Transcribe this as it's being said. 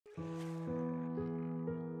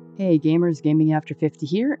Hey gamers, Gaming After 50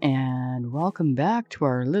 here, and welcome back to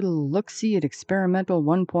our little look-see at Experimental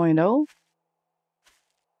 1.0.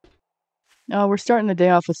 We're starting the day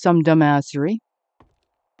off with some dumbassery.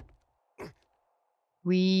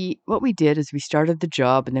 What we did is we started the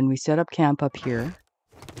job, and then we set up camp up here.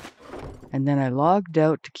 And then I logged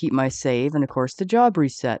out to keep my save, and of course the job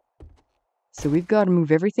reset. So we've got to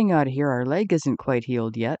move everything out of here. Our leg isn't quite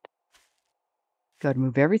healed yet. Got to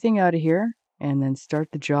move everything out of here, and then start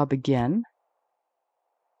the job again.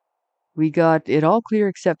 We got it all clear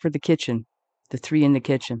except for the kitchen. The 3 in the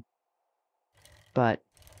kitchen. But,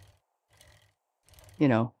 you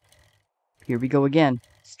know, here we go again.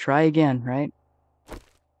 Let's try again, right?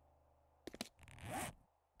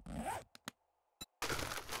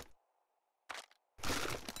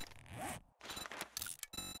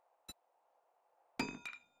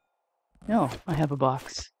 No, I have a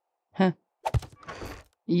box. Huh.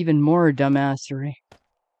 Even more dumbassery.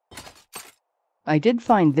 I did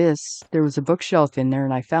find this. There was a bookshelf in there,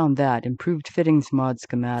 and I found that. Improved Fittings Mod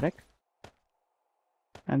schematic.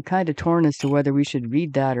 I'm kind of torn as to whether we should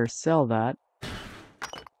read that or sell that.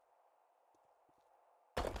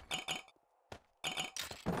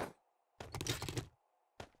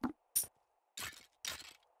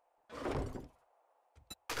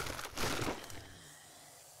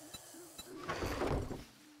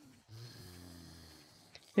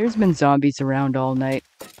 There's been zombies around all night.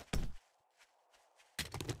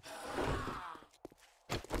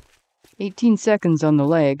 18 seconds on the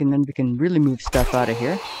leg, and then we can really move stuff out of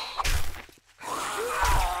here.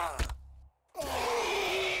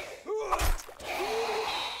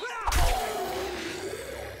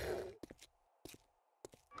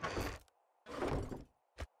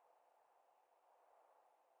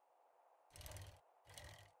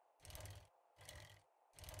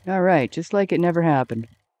 Alright, just like it never happened.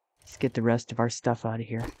 Let's get the rest of our stuff out of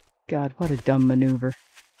here. God, what a dumb maneuver.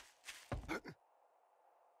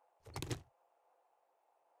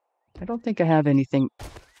 I don't think I have anything.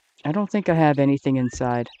 I don't think I have anything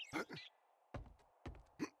inside.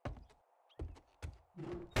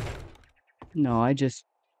 No, I just...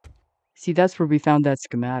 See, that's where we found that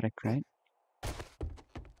schematic, right?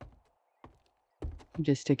 We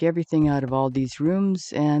just took everything out of all these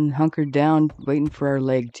rooms and hunkered down, waiting for our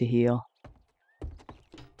leg to heal.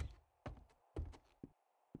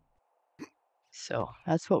 So,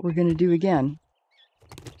 that's what we're gonna do again.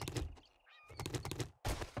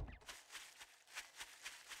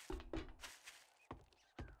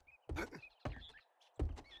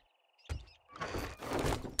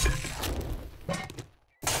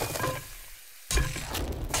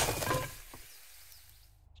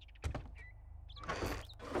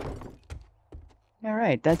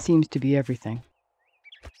 Alright, that seems to be everything.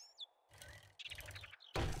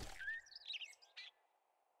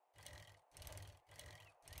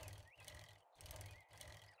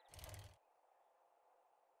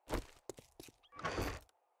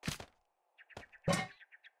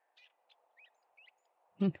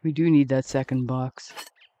 We do need that second box.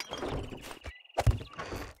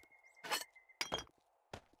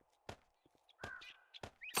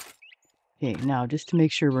 Okay, now just to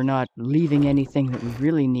make sure we're not leaving anything that we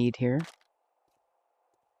really need here.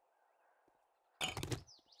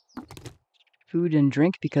 Food and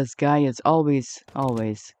drink, because Guy is always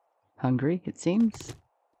hungry, it seems.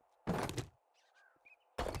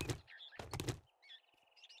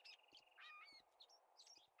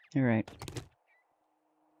 Alright.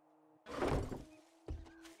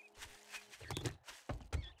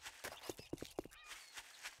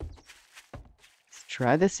 Let's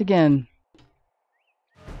try this again.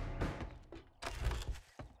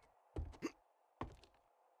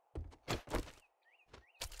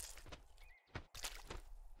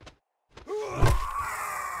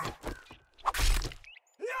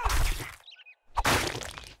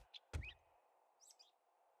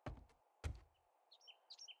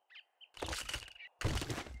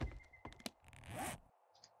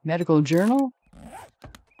 Medical journal?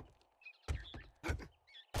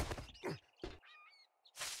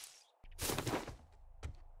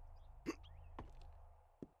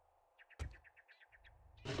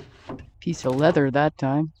 Piece of leather that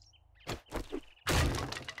time.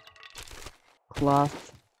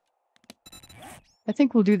 Cloth. I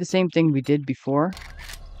think we'll do the same thing we did before.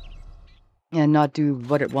 And not do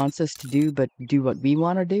what it wants us to do, but do what we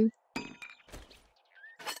want to do.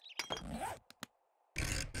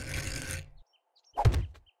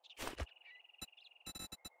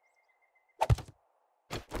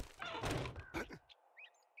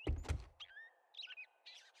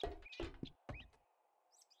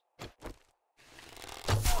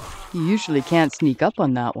 You usually can't sneak up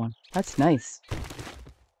on that one. That's nice.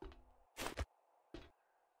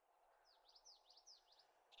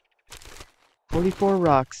 "44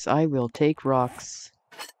 rocks. I will take rocks."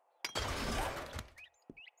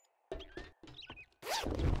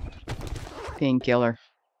 Painkiller.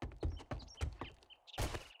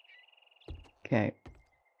 Okay.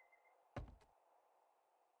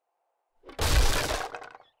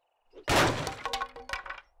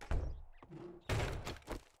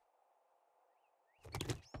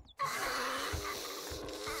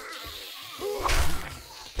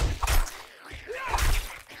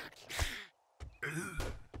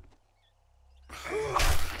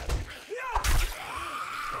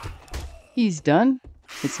 He's done.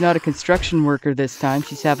 It's not a construction worker this time.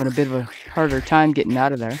 She's having a bit of a harder time getting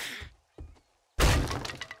out of there.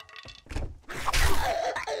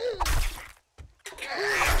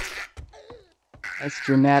 That's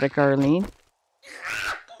dramatic, Arlene.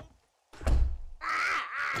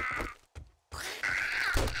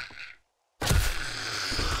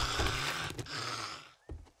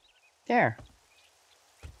 There.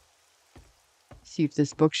 See if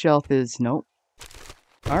this bookshelf is... Nope.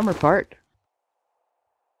 Armor part.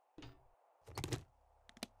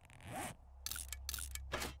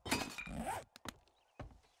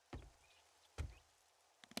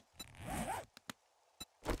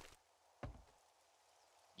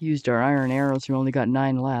 Used our iron arrows. We only got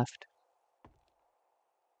 9 left.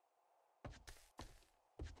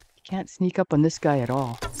 Can't sneak up on this guy at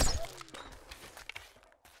all.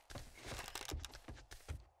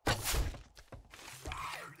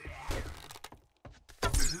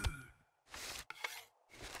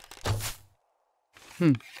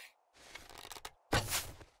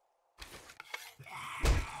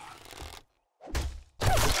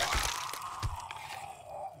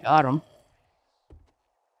 Got him.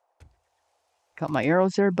 Got my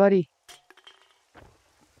arrows there, buddy.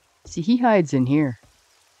 See, he hides in here.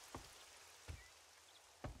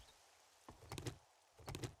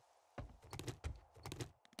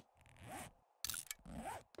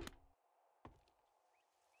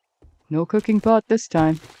 No cooking pot this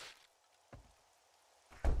time.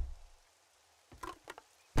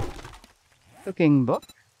 Cooking book.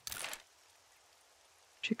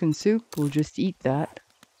 Chicken soup, we'll just eat that.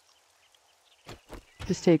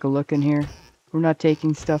 Just take a look in here. We're not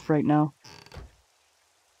taking stuff right now.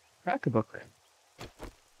 Crack a book.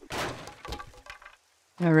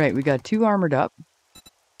 Alright, we got 2 armored up.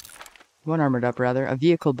 1 armored up, rather. A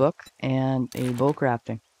vehicle book and a bow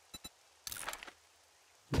crafting.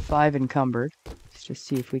 5 encumbered. Let's just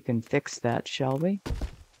see if we can fix that, shall we?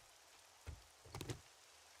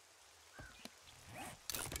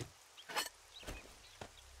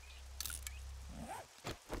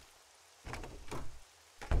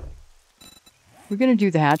 We're going to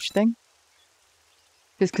do the hatch thing.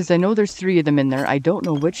 Just because I know there's 3 of them in there. I don't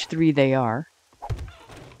know which 3 they are.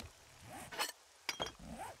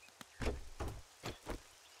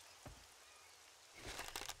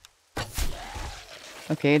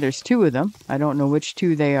 Okay, there's 2 of them. I don't know which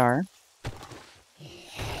 2 they are.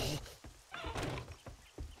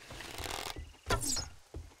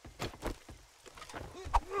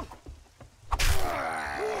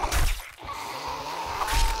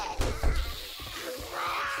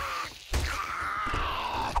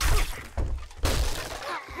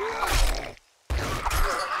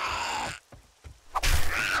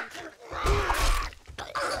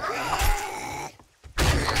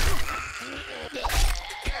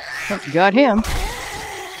 Oh, we got him.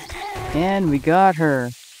 And we got her.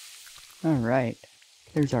 Alright.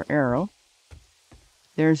 There's our arrow.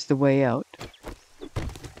 There's the way out.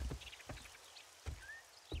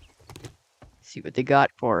 See what they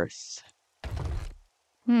got for us.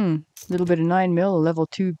 Little bit of 9mm, a level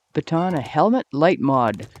 2 baton, a helmet, light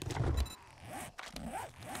mod.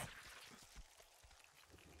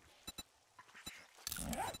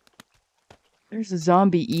 There's a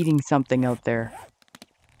zombie eating something out there.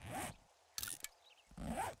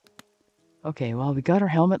 Okay, well, we got our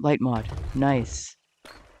helmet, light mod. Nice.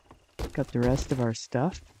 Got the rest of our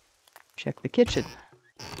stuff. Check the kitchen.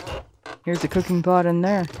 Here's a cooking pot in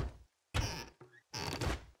there.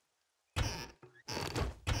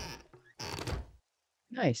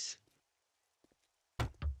 Nice.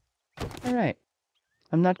 Alright.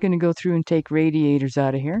 I'm not going to go through and take radiators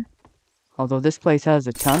out of here. Although this place has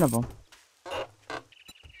a ton of them.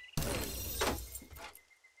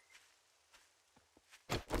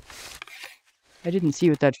 I didn't see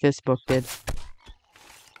what that fist book did.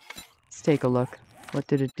 Let's take a look. What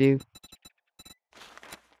did it do?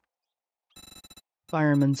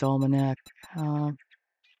 Fireman's Almanac.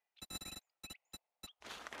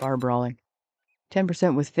 bar brawling.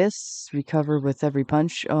 10% with fists, recover with every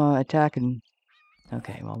punch, attack and...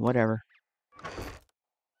 Okay, well, whatever.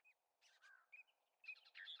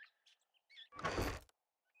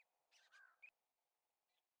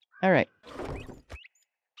 Alright.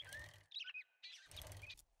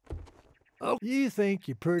 Oh, you think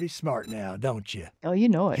you're pretty smart now, don't you? Oh, you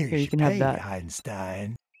know it. Here's Here, you your can have pay, that.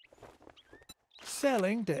 Einstein.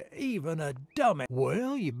 Selling to even a dummy.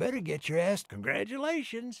 Well, you better get your ass.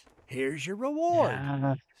 Congratulations. Here's your reward.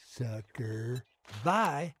 Yeah. Sucker.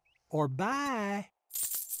 Buy or buy.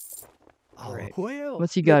 Right. Well,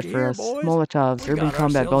 What's he got looky for here, us? boys. Molotovs, We Urban got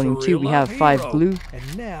Combat ourselves a Volume 2. We have real-life 5 hero. glue.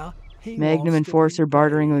 And now he Magnum wants to Enforcer be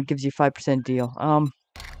bartering paid. that gives you 5% deal.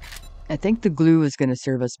 I think the glue is going to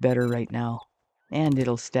serve us better right now. And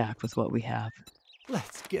it'll stack with what we have.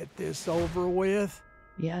 Let's get this over with.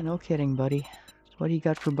 Yeah, no kidding, buddy. What do you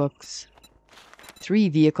got for books? 3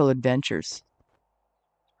 vehicle adventures.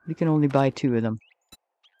 We can only buy 2 of them.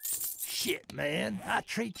 Shit, man. I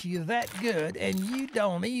treat you that good, and you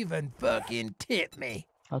don't even fucking tip me.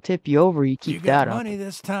 I'll tip you over, you keep You that got up. money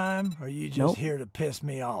this time, or you just Nope. here to piss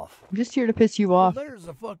me off? I'm just here to piss you off. Well, there's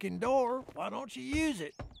the fucking door. Why don't you use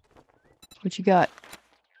it? What you got?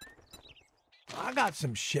 I got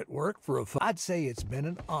some shit work for a I'd say it's been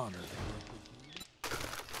an honor.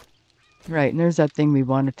 Right, and there's that thing we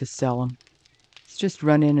wanted to sell him. Let's just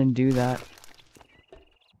run in and do that.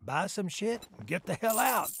 Buy some shit and get the hell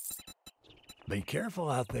out. Be careful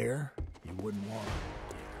out there. You wouldn't want it.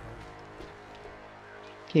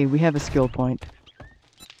 Okay, we have a skill point.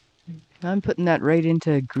 I'm putting that right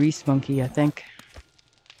into Grease Monkey, I think.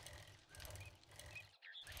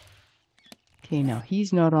 Okay, now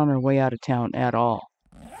he's not on our way out of town at all.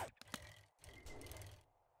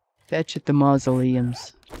 Fetch at the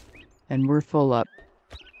mausoleums. And we're full up.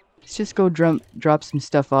 Let's just go drop some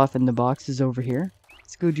stuff off in the boxes over here.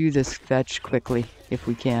 Let's go do this fetch quickly, if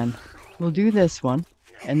we can. We'll do this one,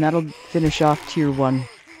 and that'll finish off tier 1.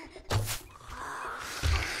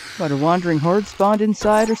 What, a wandering horde spawned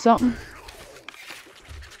inside or something?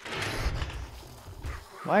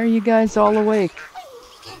 Why are you guys all awake?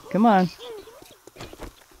 Come on.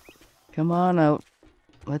 Come on out.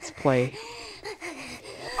 Let's play.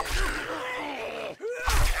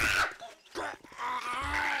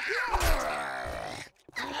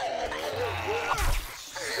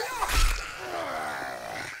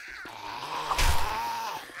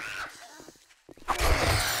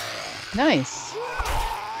 Nice.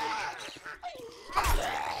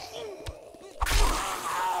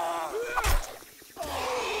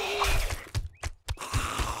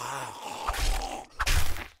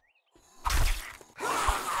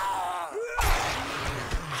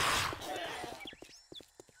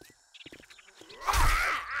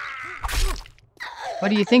 What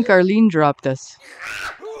do you think Arlene dropped us?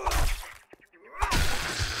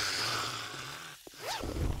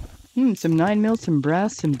 Some 9mm, some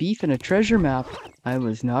brass, some beef, and a treasure map. I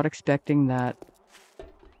was not expecting that.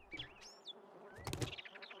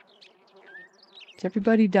 Is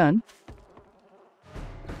everybody done?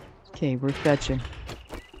 Okay, we're fetching.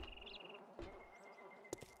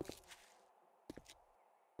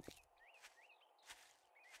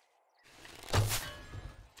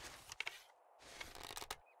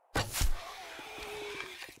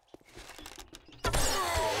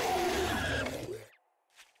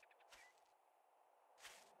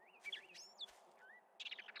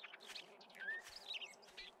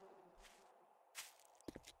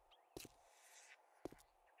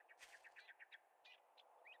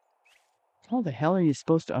 How the hell are you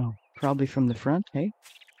supposed to... Oh, probably from the front, hey?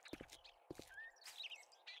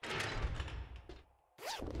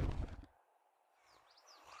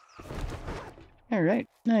 Alright,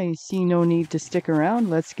 I see no need to stick around.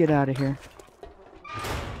 Let's get out of here.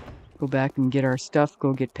 Go back and get our stuff,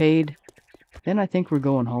 go get paid. Then I think we're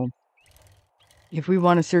going home. If we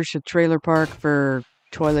want to search a trailer park for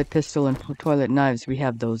toilet pistol and toilet knives, we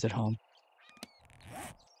have those at home.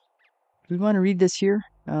 Do we want to read this here?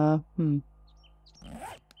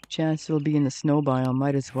 Chance it'll be in the snow biome,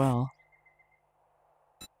 might as well.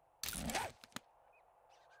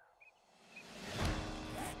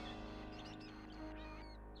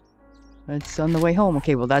 It's on the way home.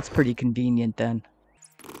 Okay, well that's pretty convenient then.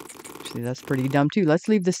 Actually, that's pretty dumb too. Let's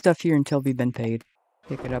leave this stuff here until we've been paid.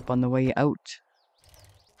 Pick it up on the way out.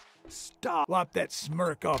 Stop. Wipe that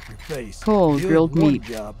smirk off your face. Coal, grilled meat,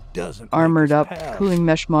 job doesn't armored up, pals. cooling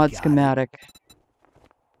mesh mod Got schematic.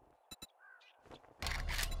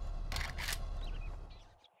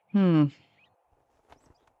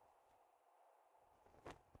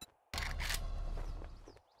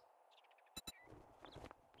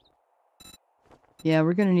 Yeah,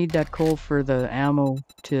 we're gonna need that coal for the ammo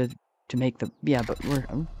to make the... Yeah, but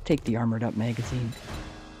I'll take the armored up magazine.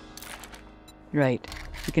 Right.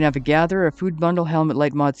 We can have a gatherer, a food bundle, helmet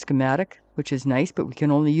light mod schematic, which is nice, but we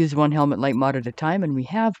can only use one helmet light mod at a time, and we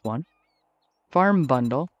have one. Farm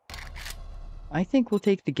bundle. I think we'll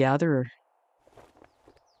take the gatherer.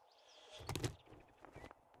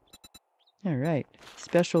 All right.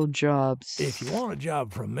 Special jobs. If you want a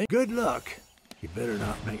job from me, good luck. You better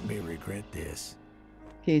not make me regret this.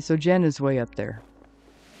 Okay, so Jen is way up there.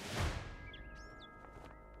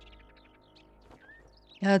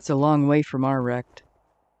 That's a long way from our Rekt.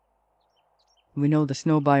 We know the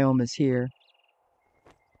snow biome is here.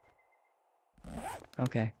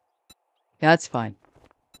 Okay. That's fine.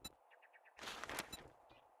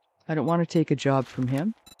 I don't want to take a job from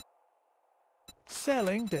him.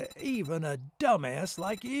 Selling to even a dumbass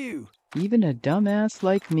like you. Even a dumbass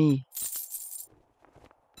like me.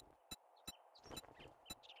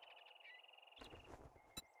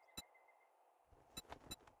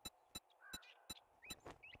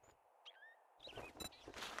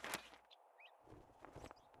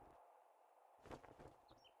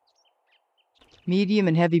 Medium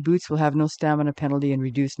and heavy boots will have no stamina penalty and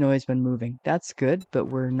reduce noise when moving. That's good, but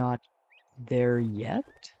we're not there yet.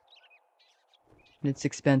 It's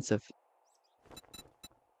expensive.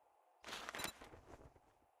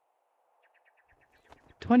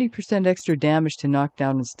 %20 extra damage to knock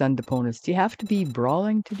down and stunned opponents. Do you have to be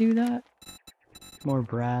brawling to do that? More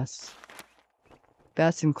brass.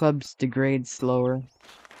 Bastion clubs degrade slower.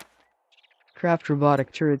 Craft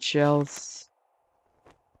robotic turret shells.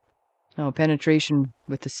 Oh, penetration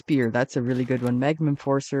with the spear. That's a really good one. Magnum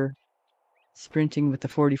enforcer. Sprinting with the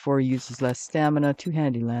 44 uses less stamina. 2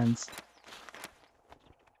 handy lands.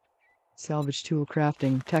 Salvage tool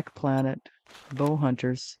crafting. Tech planet. Bow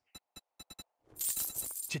hunters.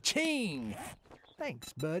 Cha-ching!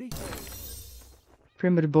 Thanks, buddy.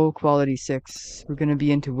 Primitive bow quality 6. We're going to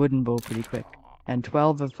be into wooden bow pretty quick. And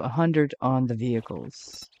 12 of 100 on the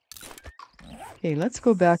vehicles. Okay, let's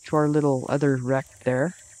go back to our little other Rekt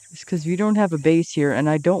there. It's because we don't have a base here, and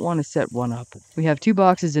I don't want to set one up. We have 2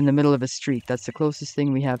 boxes in the middle of a street. That's the closest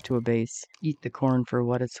thing we have to a base. Eat the corn for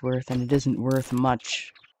what it's worth, and it isn't worth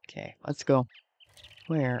much. Okay, let's go.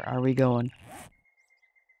 Where are we going?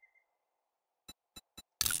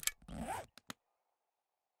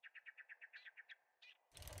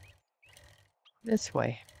 This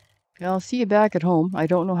way. I'll see you back at home. I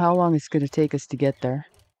don't know how long it's going to take us to get there.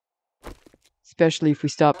 Especially if we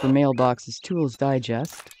stop for mailboxes. Tools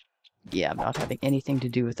digest. Yeah, I'm not having anything to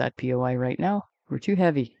do with that POI right now. We're too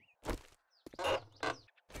heavy.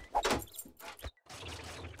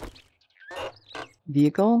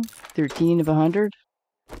 Vehicle, 13 of 100.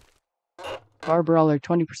 Bar Brawler,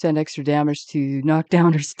 20% extra damage to knock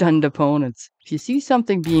down or stunned opponents. If you see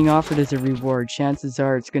something being offered as a reward, chances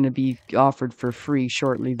are it's going to be offered for free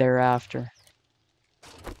shortly thereafter.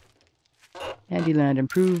 Handyland,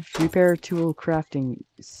 improved repair tool crafting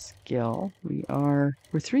skill. We're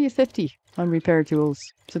 3 of 50 on repair tools.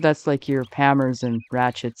 So that's like your hammers and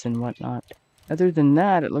ratchets and whatnot. Other than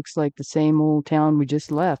that, it looks like the same old town we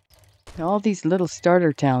just left. All these little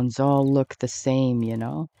starter towns all look the same, you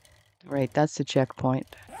know? Right, that's the checkpoint.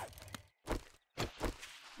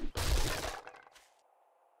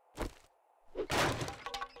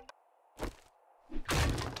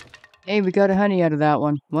 Hey, we got a honey out of that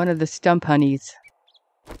one. One of the stump honeys.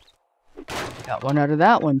 Got one out of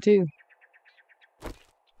that one, too.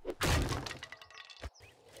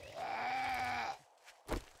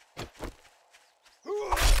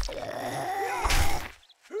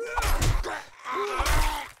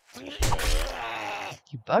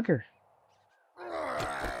 You bugger.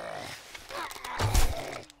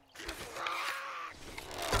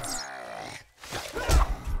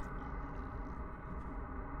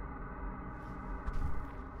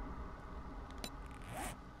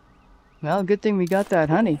 Well, good thing we got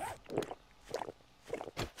that honey.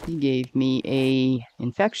 He gave me a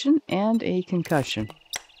infection and a concussion.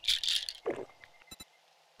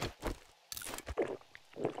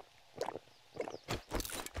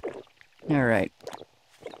 Alright.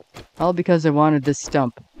 All because I wanted this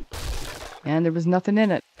stump. And there was nothing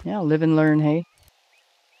in it. Yeah, live and learn, hey?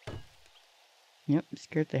 Yep,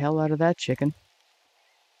 scared the hell out of that chicken.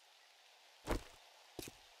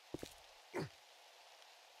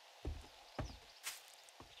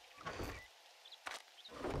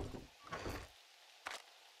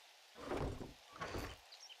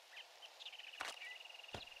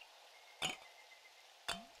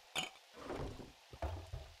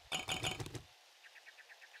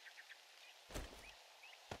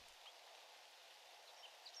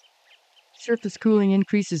 Surface cooling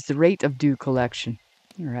increases the rate of dew collection.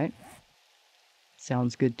 All right.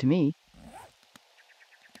 Sounds good to me.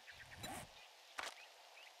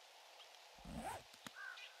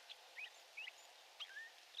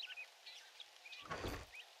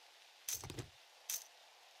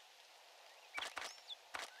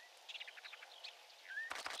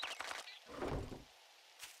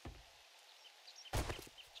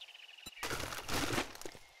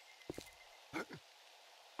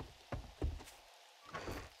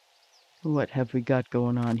 What have we got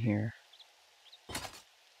going on here?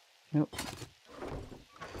 Nope.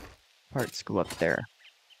 Parts go up there.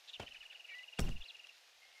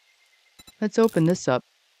 Let's open this up.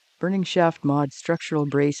 Burning shaft mod, structural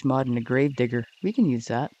brace mod, and a grave digger. We can use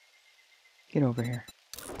that. Get over here.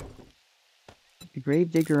 Put the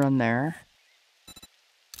grave digger on there.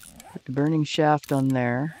 Put the burning shaft on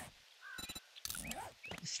there.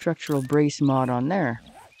 The structural brace mod on there.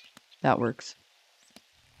 That works.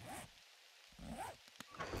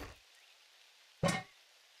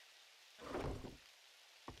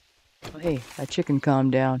 Oh, hey, that chicken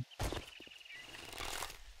calmed down.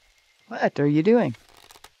 What are you doing?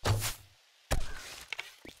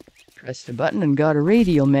 Pressed a button and got a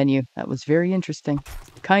radial menu. That was very interesting.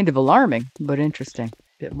 Kind of alarming, but interesting.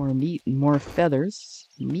 Bit more meat and more feathers.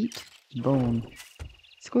 Meat, bone.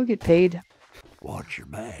 Let's go get paid. Watch your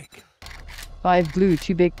back. 5 blue,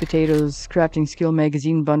 2 baked potatoes, crafting skill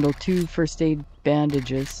magazine bundle, 2 first aid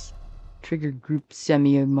bandages, trigger group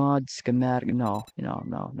semi-mod schematic. No.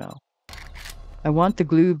 I want the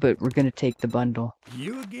glue, but we're gonna take the bundle.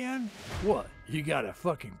 You again? What? You got a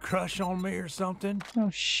fucking crush on me or something? Oh,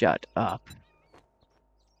 shut up.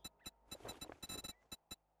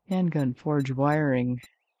 Handgun forge wiring.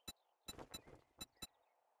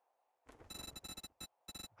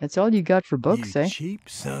 That's all you got for books, You eh? cheap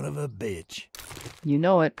son of a bitch. You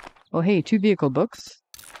know it. Oh, hey, 2 vehicle books.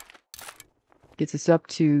 Gets us up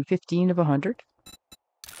to 15 of 100.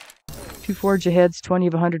 2 forge aheads, 20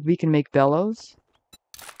 of 100. We can make bellows.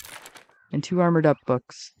 And 2 armored up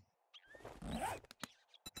books.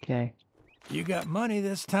 Okay. You got money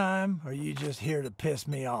this time, or you just here to piss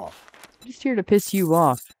me off? Just here to piss you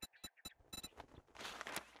off.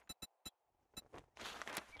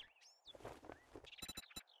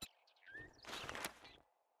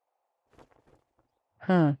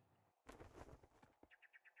 Huh.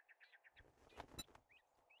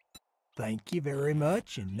 Thank you very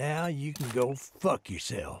much, and now you can go fuck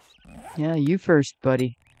yourself. Yeah, you first,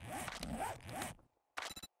 buddy.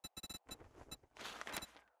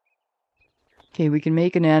 Okay, we can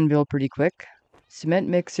make an anvil pretty quick. Cement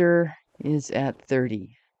mixer is at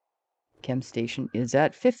 30. Chem station is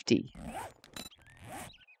at 50.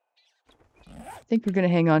 I think we're going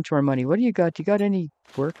to hang on to our money. What do you got? You got any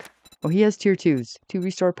work? Oh, he has tier 2s. 2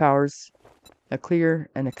 restore powers, a clear,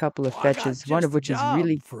 and a couple of fetches, one of which is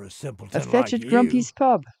really for a a fetch at Grumpy's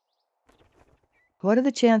Pub. What are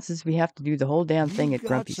the chances we have to do the whole damn thing at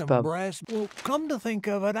Grumpy's Pub? Well, come to think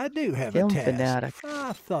of it, I do have Film a task. fanatic.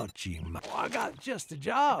 I thought you might. I got just a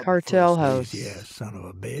job. Cartel for house. Yeah, son of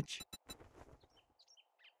a bitch.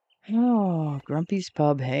 Oh, Grumpy's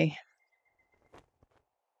Pub, hey?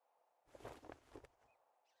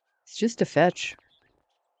 It's just a fetch.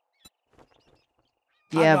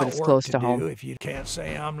 Yeah, but it's close to home. If you can't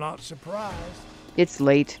say I'm not surprised. It's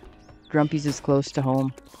late. Grumpy's is close to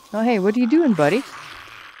home. Oh, hey, what are you doing, buddy?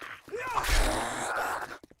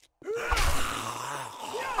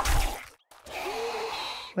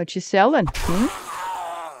 What you selling?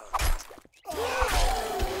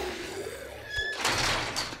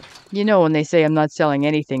 You know when they say I'm not selling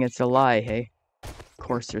anything, it's a lie, hey? Of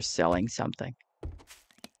course they're selling something.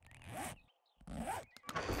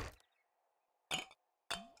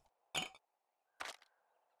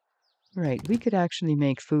 Right, we could actually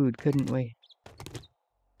make food, couldn't we?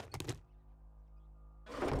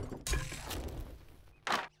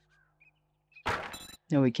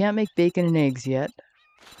 No, we can't make bacon and eggs yet.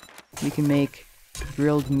 We can make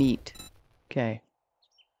grilled meat. Okay.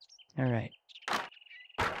 All right.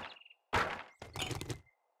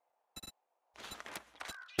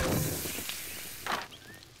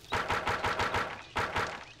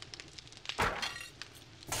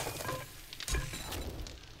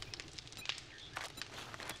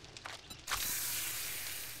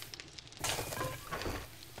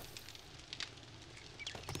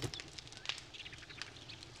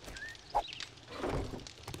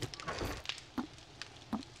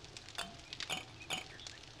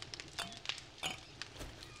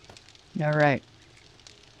 All right.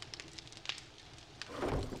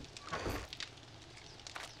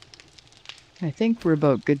 I think we're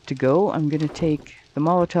about good to go. I'm going to take The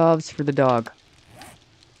Molotovs for the dog.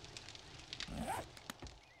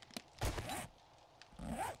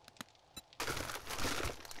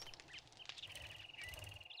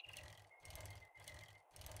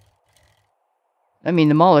 I mean,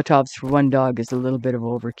 the Molotovs for one dog is a little bit of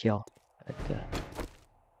overkill. But,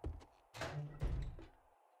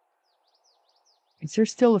 is there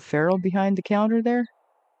still a feral behind the counter there?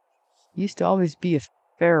 Used to always be a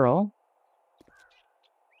feral.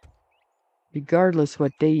 Regardless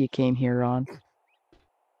what day you came here on.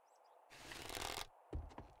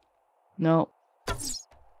 No.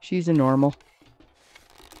 She's a normal.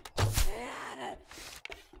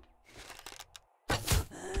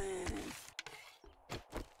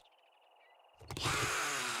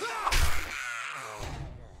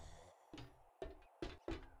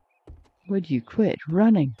 Would you quit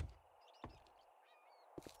running?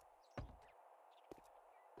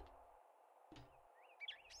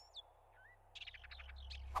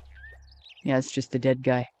 Yeah, it's just a dead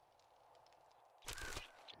guy.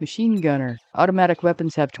 Machine gunner. Automatic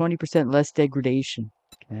weapons have 20% less degradation.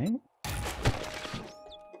 Okay.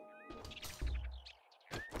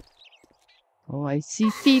 Oh, I see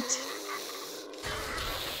feet.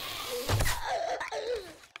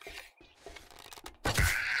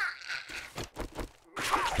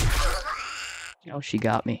 Oh, she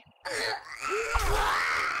got me.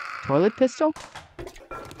 Toilet pistol?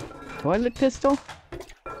 Toilet pistol?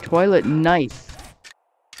 Toilet knife.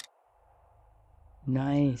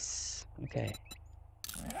 Nice. Okay.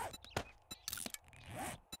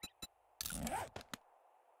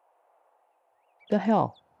 The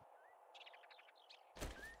hell?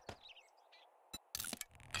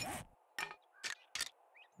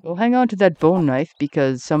 Well, hang on to that bone knife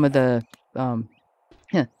because some of the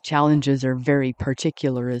challenges are very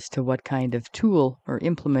particular as to what kind of tool or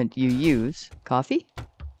implement you use. Coffee?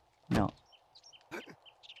 No.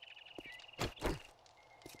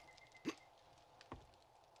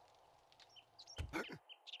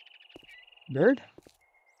 Bird?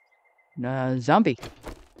 Zombie.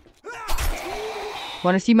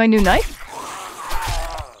 Want to see my new knife?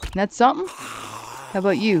 That's something? How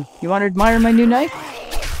about you? You want to admire my new knife?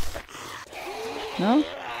 No?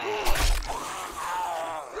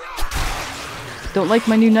 Don't like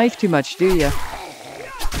my new knife too much, do you?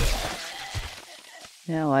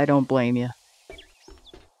 Well, I don't blame you.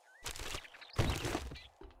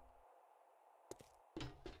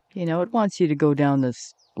 You know, it wants you to go down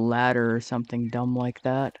this ladder or something dumb like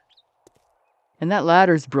that. And that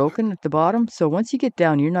ladder's broken at the bottom, so once you get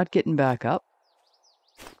down, you're not getting back up.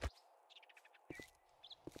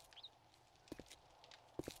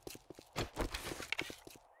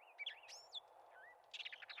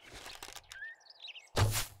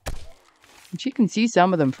 And you can see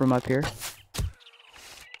some of them from up here.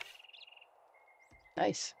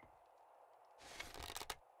 Nice.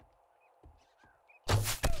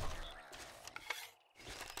 There's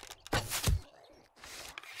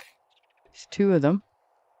two of them.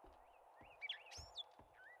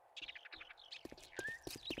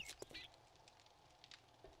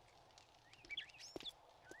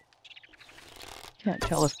 Can't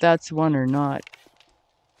tell if that's one or not.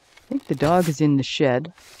 I think the dog is in the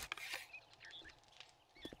shed.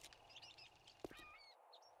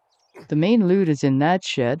 The main loot is in that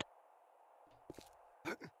shed.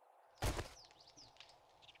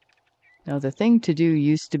 Now the thing to do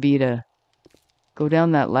used to be to go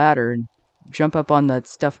down that ladder and jump up on that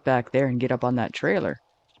stuff back there and get up on that trailer.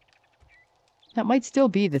 That might still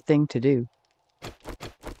be the thing to do.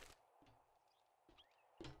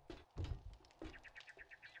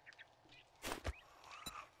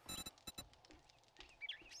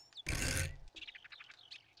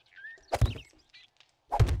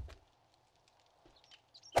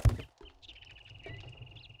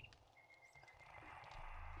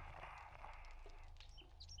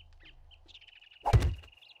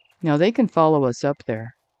 Now they can follow us up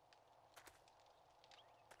there.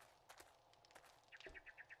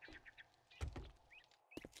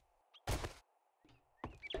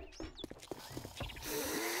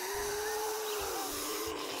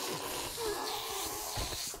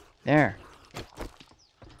 There.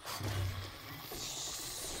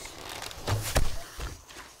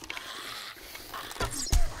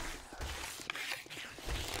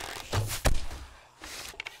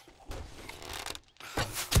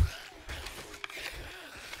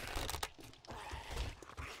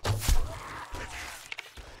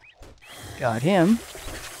 Got him.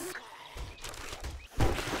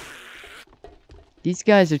 These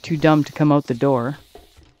guys are too dumb to come out the door.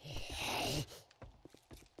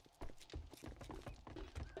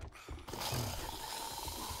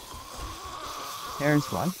 There's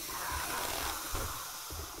one.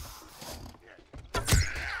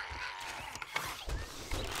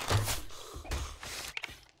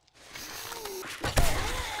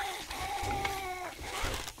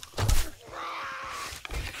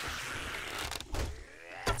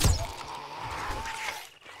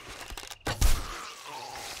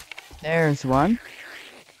 There's one.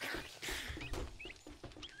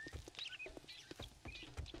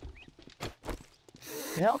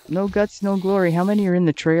 Well, no guts, no glory. How many are in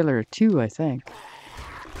the trailer? 2, I think.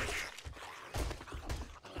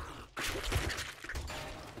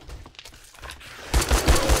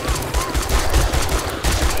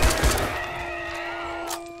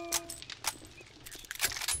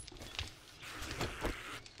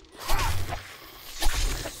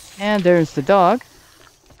 And there's the dog,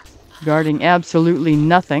 guarding absolutely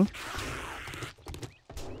nothing.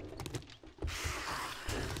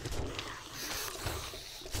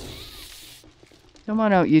 Come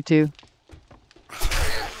on out, you two.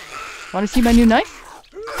 Want to see my new knife?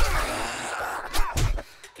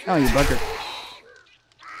 Oh, you bugger.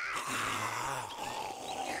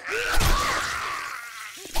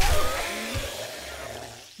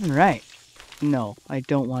 All right. No, I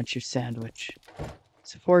don't want your sandwich.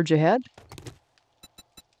 So forge ahead.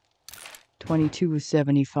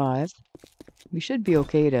 2275. We should be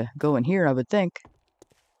okay to go in here, I would think.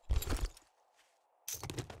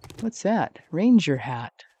 What's that? Ranger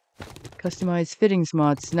hat. Customized fittings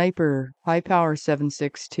mod. Sniper. High power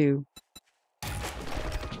 762.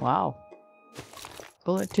 Wow.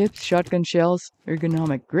 Bullet tips. Shotgun shells.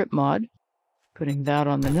 Ergonomic grip mod. Putting that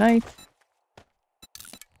on the knife.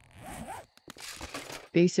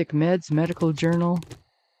 Basic meds. Medical journal.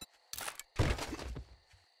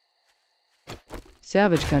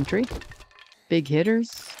 Savage Country. Big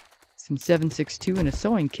hitters. Some 762 and a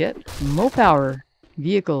sewing kit. Mopower.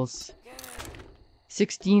 Vehicles.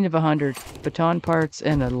 16 of 100. Baton parts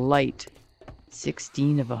and a light.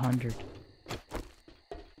 16 of 100.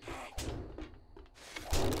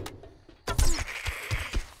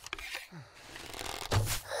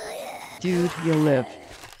 Dude, you'll live.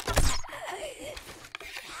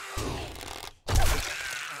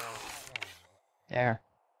 There.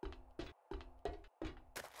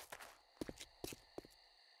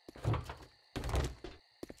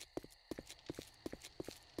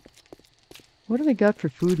 What do they got for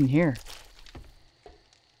food in here?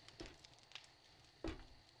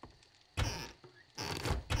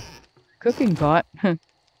 Cooking pot.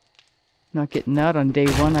 Not getting that on day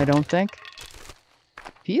 1, I don't think.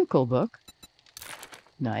 Vehicle book.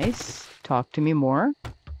 Nice. Talk to me more.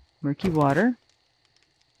 Murky water.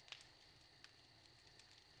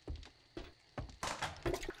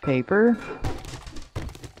 Paper.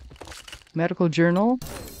 Medical journal.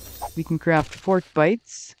 We can craft fork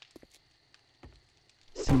bites.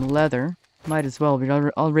 Some leather. Might as well. We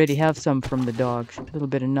already have some from the dog. A little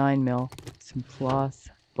bit of 9mm. Some cloth.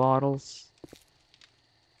 Bottles.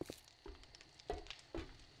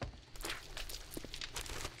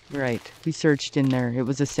 Right. We searched in there. It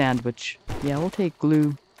was a sandwich. Yeah, we'll take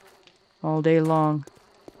glue all day long.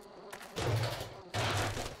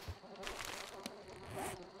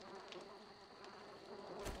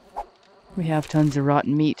 We have tons of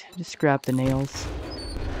rotten meat. Just scrap the nails.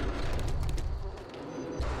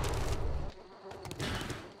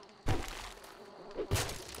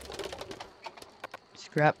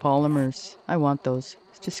 Scrap polymers. I want those.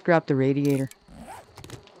 Let's just scrap the radiator.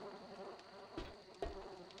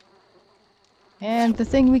 And the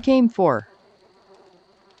thing we came for.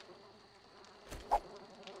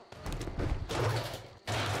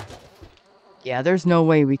 Yeah, there's no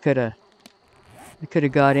way we could have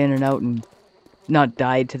got in and out and not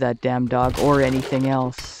died to that damn dog or anything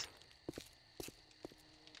else.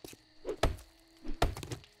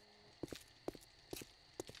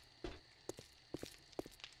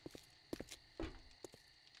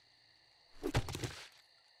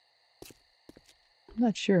 I'm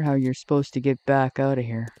not sure how you're supposed to get back out of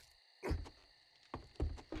here.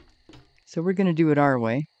 So we're gonna do it our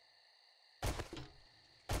way.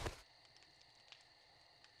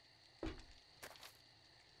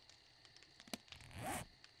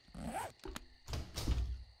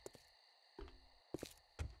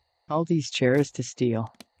 All these chairs to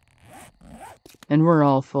steal. And we're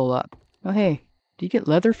all full up. Oh hey, do you get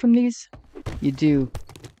leather from these? You do.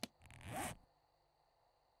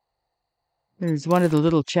 There's one of the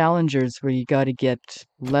little challengers where you gotta get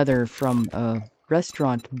leather from a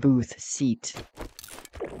restaurant booth seat.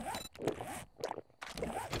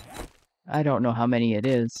 I don't know how many it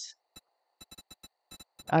is.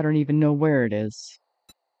 I don't even know where it is.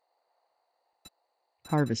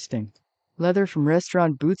 Harvesting. Leather from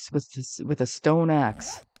restaurant booths with a stone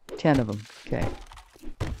axe. 10 of them. Okay.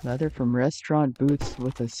 Leather from restaurant booths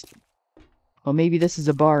with a... Well, maybe this is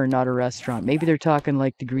a bar and not a restaurant. Maybe they're talking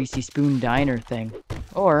like the Greasy Spoon Diner thing.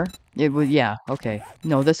 Or, it was... Yeah, okay.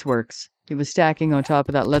 No, this works. It was stacking on top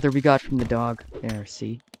of that leather we got from the dog. There,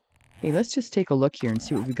 see? Hey, let's just take a look here and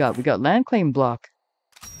see what we got. We got land claim block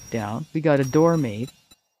down. We got a door made.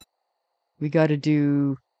 We got to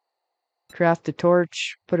do... Craft a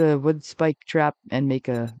torch, put a wood spike trap, and make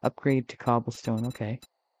a upgrade to cobblestone. Okay.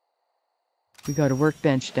 We got a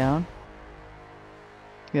workbench down.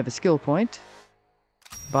 We have a skill point.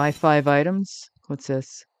 Buy 5 items. What's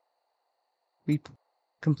this? We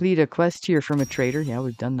complete a quest here from a trader. Yeah,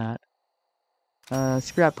 we've done that.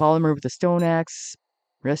 Scrap polymer with a stone axe.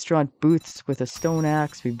 Restaurant booths with a stone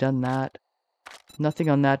axe. We've done that. Nothing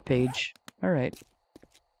on that page. Alright.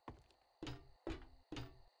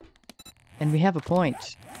 And we have a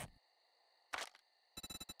point.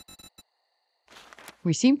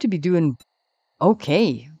 We seem to be doing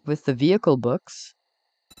okay with the vehicle books.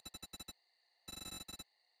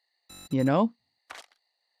 You know?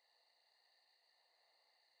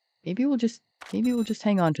 Maybe we'll just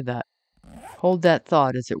hang on to that. Hold that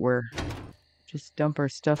thought, as it were. Just dump our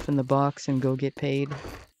stuff in the box and go get paid.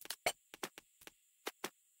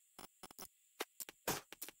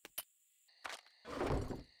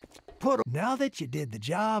 Now that you did the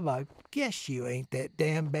job, I guess you ain't that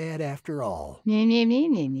damn bad after all.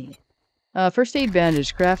 First aid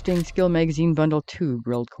bandage, crafting, skill magazine bundle 2,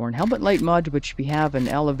 grilled corn. Helmet light mod, which we have, and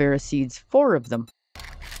aloe vera seeds, 4 of them.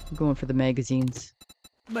 I'm going for the magazines.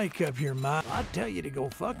 Make up your mind. I'd tell you to go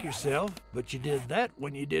fuck yourself, but you did that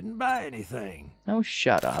when you didn't buy anything. Oh,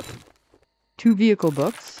 shut up. 2 vehicle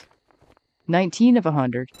books. 19 of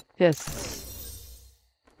 100. Fists.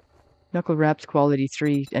 Knuckle wraps quality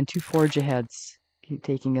 3 and 2 forge aheads. Keep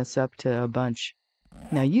taking us up to a bunch.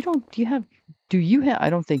 Now you have I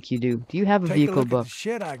don't think you do. Do you have a vehicle book? At the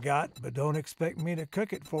shit I got, but don't expect me to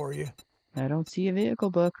cook it for you. I don't see a vehicle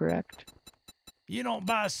book, Rekt. You don't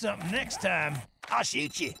buy something next time, I'll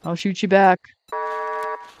shoot you. I'll shoot you back.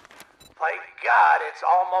 Thank God it's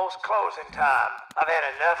almost closing time. I've had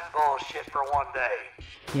enough bullshit for one day.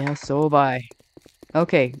 Yeah, so have I.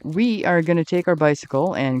 Okay, we are going to take our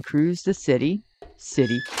bicycle and cruise the city.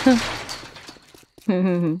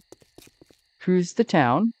 Cruise the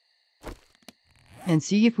town. And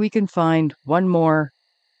see if we can find one more...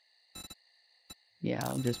 Yeah,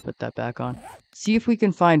 I'll just put that back on. See if we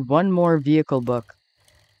can find one more vehicle book.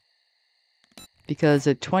 Because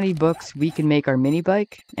at 20 books, we can make our mini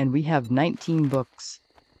bike, and we have 19 books.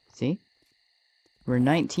 See? We're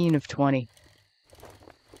 19 of 20.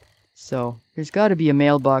 So, there's got to be a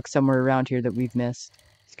mailbox somewhere around here that we've missed.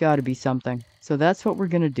 There's got to be something. So that's what we're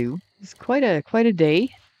going to do. It's quite a day.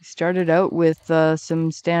 We started out with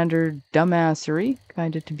some standard dumbassery.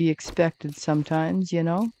 Kind of to be expected sometimes, you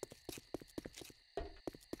know.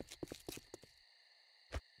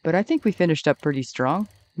 But I think we finished up pretty strong.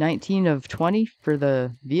 19 of 20 for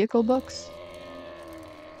the vehicle books.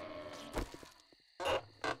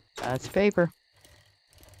 That's paper.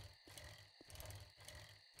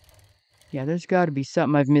 Yeah, there's got to be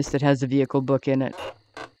something I've missed that has a vehicle book in it.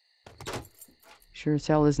 Sure as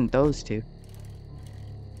hell isn't those two.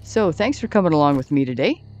 So, thanks for coming along with me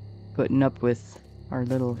today. Putting up with our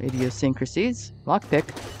little idiosyncrasies. Lockpick.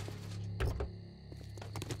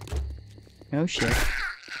 Oh shit.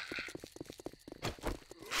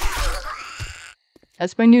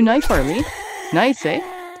 That's my new knife, Arlene. Nice, eh?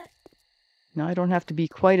 Now I don't have to be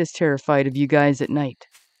quite as terrified of you guys at night.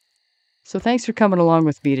 So thanks for coming along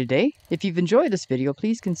with me today. If you've enjoyed this video,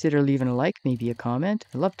 please consider leaving a like, maybe a comment.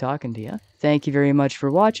 I love talking to you. Thank you very much for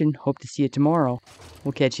watching. Hope to see you tomorrow.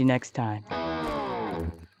 We'll catch you next time.